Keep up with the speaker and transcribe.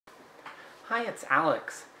Hi, it's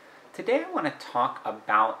Alex. Today I want to talk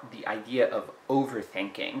about the idea of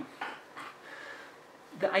overthinking.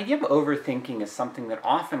 The idea of overthinking is something that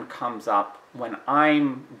often comes up when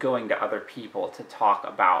I'm going to other people to talk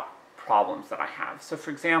about problems that I have. So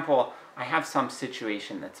for example, I have some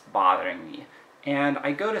situation that's bothering me, and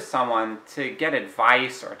I go to someone to get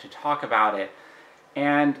advice or to talk about it,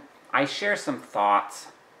 and I share some thoughts,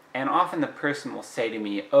 and often the person will say to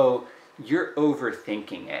me, "Oh, you're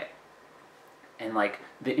overthinking it." And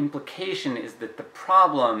the implication is that the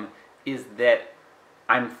problem is that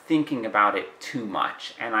I'm thinking about it too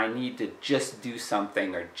much, and I need to just do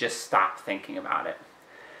something or just stop thinking about it.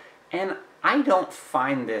 And I don't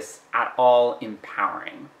find this at all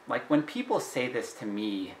empowering. When people say this to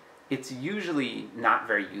me, it's usually not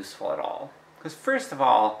very useful at all. Because first of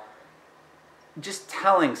all, just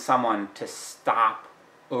telling someone to stop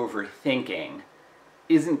overthinking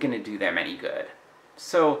isn't going to do them any good.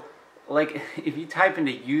 So, if you type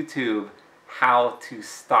into YouTube how to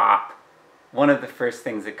stop, one of the first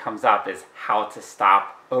things that comes up is how to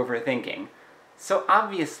stop overthinking. So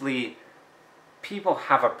obviously, people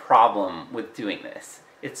have a problem with doing this.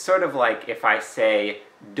 It's sort of like if I say,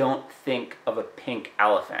 don't think of a pink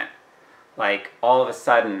elephant. All of a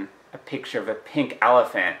sudden, a picture of a pink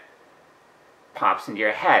elephant pops into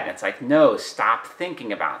your head, and it's like, no, stop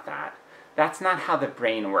thinking about that. That's not how the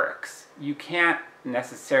brain works. You can't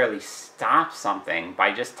necessarily stop something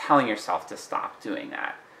by just telling yourself to stop doing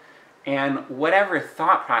that. And whatever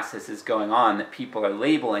thought process is going on that people are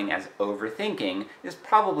labeling as overthinking is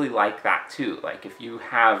probably like that too. If you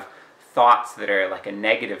have thoughts that are like a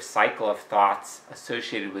negative cycle of thoughts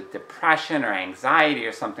associated with depression or anxiety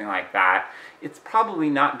or something like that, it's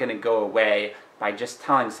probably not going to go away by just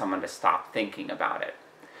telling someone to stop thinking about it.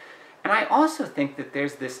 And I also think that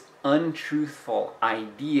there's this untruthful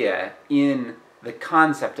idea in the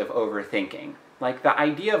concept of overthinking. The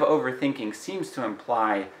idea of overthinking seems to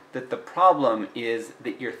imply that the problem is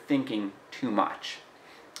that you're thinking too much.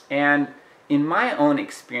 And in my own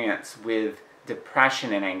experience with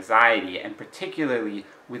depression and anxiety, and particularly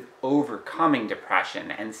with overcoming depression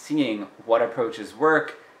and seeing what approaches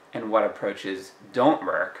work and what approaches don't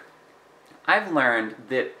work, I've learned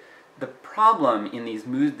that the problem in these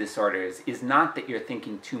mood disorders is not that you're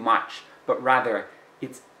thinking too much, but rather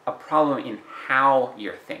it's a problem in how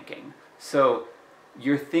you're thinking. So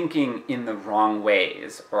you're thinking in the wrong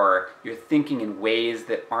ways, or you're thinking in ways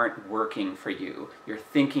that aren't working for you. You're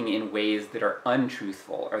thinking in ways that are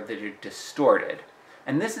untruthful or that are distorted.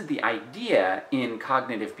 And this is the idea in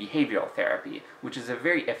cognitive behavioral therapy, which is a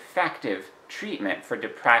very effective treatment for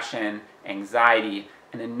depression, anxiety,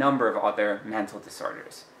 and a number of other mental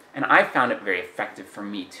disorders. And I found it very effective for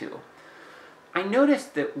me too. I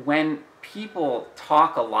noticed that when people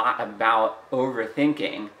talk a lot about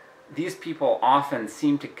overthinking, these people often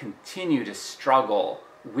seem to continue to struggle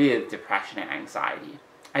with depression and anxiety.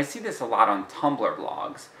 I see this a lot on Tumblr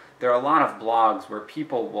blogs. There are a lot of blogs where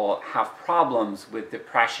people will have problems with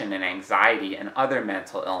depression and anxiety and other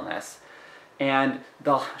mental illness, and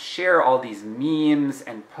they'll share all these memes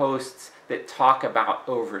and posts that talk about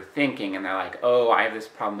overthinking, and they're like, oh, I have this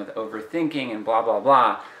problem with overthinking and blah blah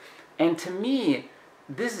blah. And to me,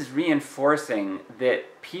 this is reinforcing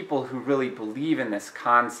that people who really believe in this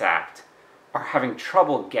concept are having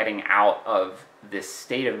trouble getting out of this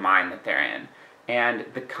state of mind that they're in, and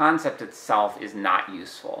the concept itself is not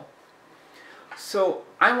useful. So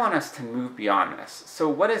I want us to move beyond this. So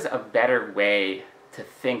what is a better way to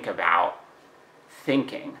think about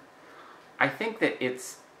thinking? I think that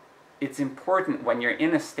it's important when you're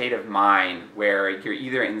in a state of mind where you're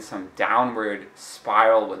either in some downward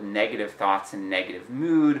spiral with negative thoughts and negative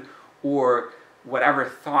mood, or whatever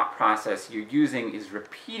thought process you're using is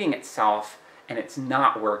repeating itself and it's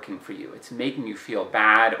not working for you. It's making you feel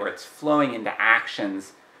bad, or it's flowing into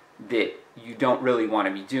actions that you don't really want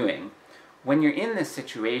to be doing. When you're in this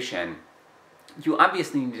situation, you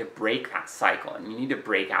obviously need to break that cycle, and you need to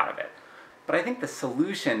break out of it. But I think the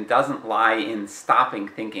solution doesn't lie in stopping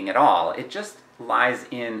thinking at all. It just lies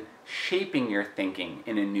in shaping your thinking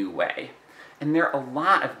in a new way. And there are a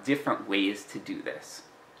lot of different ways to do this.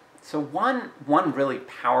 So one really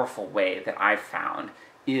powerful way that I've found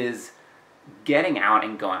is getting out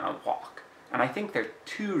and going on a walk. And I think there are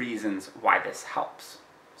two reasons why this helps.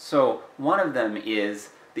 So one of them is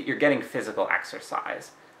that you're getting physical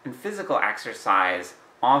exercise. And physical exercise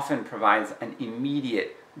often provides an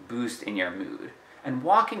immediate boost in your mood. And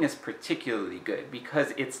walking is particularly good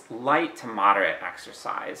because it's light to moderate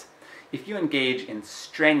exercise. If you engage in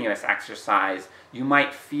strenuous exercise, you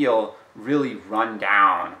might feel really run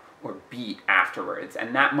down or beat afterwards,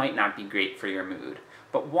 and that might not be great for your mood.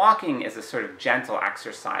 But walking is a sort of gentle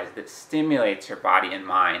exercise that stimulates your body and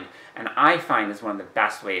mind, and I find is one of the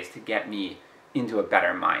best ways to get me into a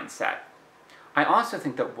better mindset. I also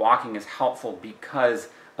think that walking is helpful because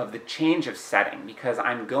of the change of setting, because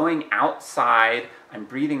I'm going outside, I'm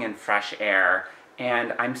breathing in fresh air,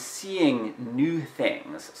 and I'm seeing new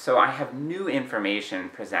things. So I have new information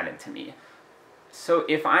presented to me. So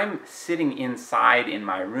if I'm sitting inside in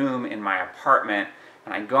my room, in my apartment,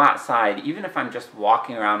 and I go outside, even if I'm just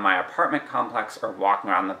walking around my apartment complex or walking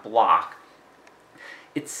around the block,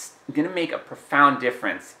 it's going to make a profound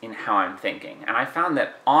difference in how I'm thinking. And I found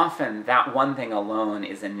that often that one thing alone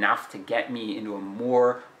is enough to get me into a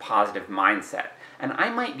more positive mindset. And I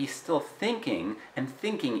might be still thinking and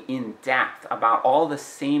thinking in depth about all the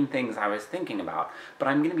same things I was thinking about, but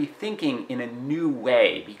I'm going to be thinking in a new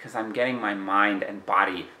way because I'm getting my mind and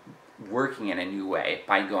body working in a new way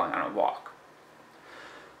by going on a walk.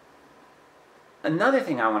 Another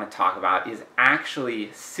thing I want to talk about is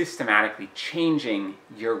actually systematically changing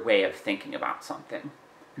your way of thinking about something.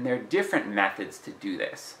 And there are different methods to do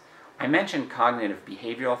this. I mentioned cognitive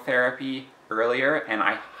behavioral therapy earlier, and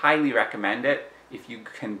I highly recommend it if you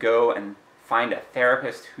can go and find a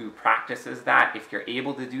therapist who practices that. If you're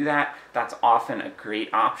able to do that, that's often a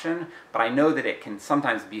great option, but I know that it can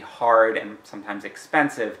sometimes be hard and sometimes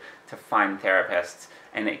expensive to find therapists,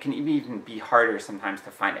 and it can even be harder sometimes to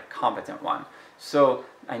find a competent one. So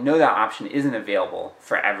I know that option isn't available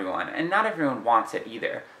for everyone, and not everyone wants it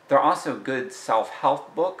either. There are also good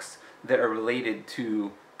self-help books that are related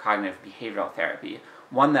to cognitive behavioral therapy.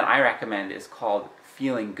 One that I recommend is called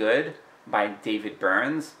Feeling Good by David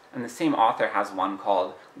Burns, and the same author has one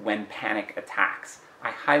called When Panic Attacks. I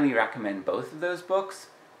highly recommend both of those books.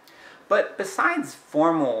 But besides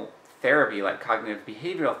formal therapy like cognitive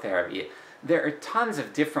behavioral therapy, there are tons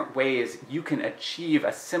of different ways you can achieve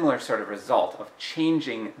a similar sort of result of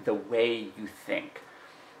changing the way you think.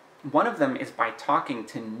 One of them is by talking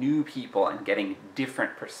to new people and getting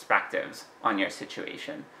different perspectives on your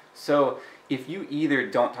situation. So if you either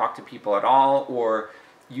don't talk to people at all, or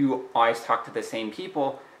you always talk to the same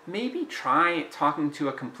people, maybe try talking to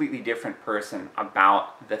a completely different person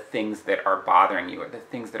about the things that are bothering you or the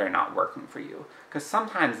things that are not working for you. Because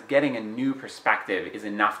sometimes getting a new perspective is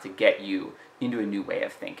enough to get you into a new way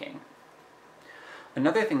of thinking.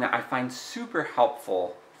 Another thing that I find super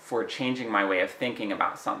helpful for changing my way of thinking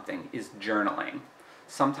about something is journaling.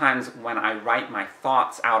 Sometimes when I write my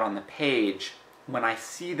thoughts out on the page, when I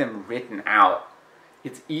see them written out,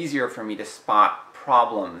 it's easier for me to spot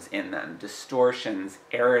problems in them, distortions,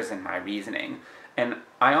 errors in my reasoning. And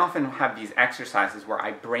I often have these exercises where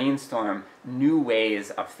I brainstorm new ways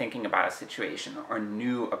of thinking about a situation or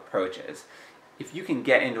new approaches. If you can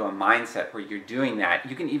get into a mindset where you're doing that,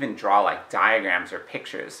 you can even draw like diagrams or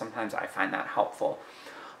pictures. Sometimes I find that helpful.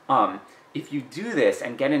 If you do this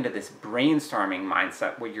and get into this brainstorming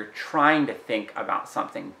mindset where you're trying to think about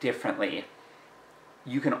something differently,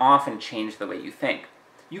 you can often change the way you think.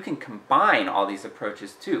 You can combine all these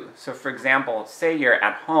approaches too. So for example, say you're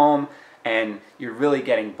at home and you're really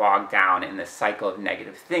getting bogged down in this cycle of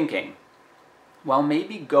negative thinking. Well,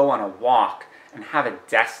 maybe go on a walk and have a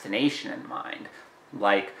destination in mind,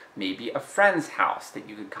 like maybe a friend's house that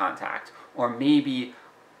you could contact, or maybe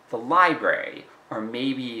the library, or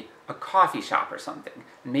maybe a coffee shop or something.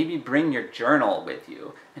 And maybe bring your journal with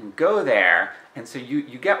you and go there, and so you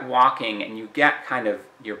get walking and you get kind of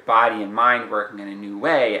your body and mind working in a new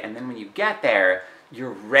way, and then when you get there,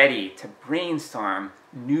 you're ready to brainstorm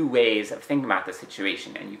new ways of thinking about the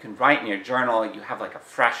situation, and you can write in your journal, you have like a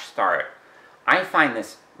fresh start. I find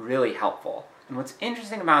this really helpful. And what's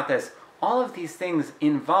interesting about this, all of these things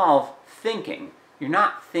involve thinking. You're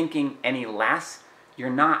not thinking any less, you're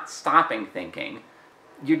not stopping thinking,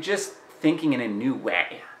 you're just thinking in a new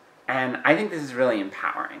way. And I think this is really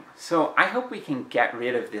empowering. So I hope we can get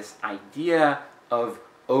rid of this idea of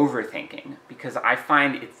overthinking, because I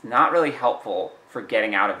find it's not really helpful for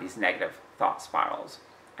getting out of these negative thought spirals.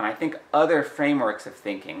 And I think other frameworks of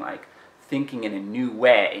thinking, like thinking in a new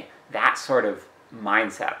way, that sort of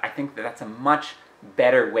mindset, I think that that's a much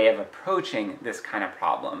better way of approaching this kind of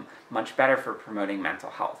problem, much better for promoting mental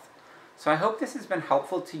health. So I hope this has been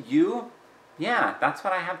helpful to you. Yeah, that's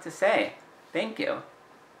what I have to say. Thank you.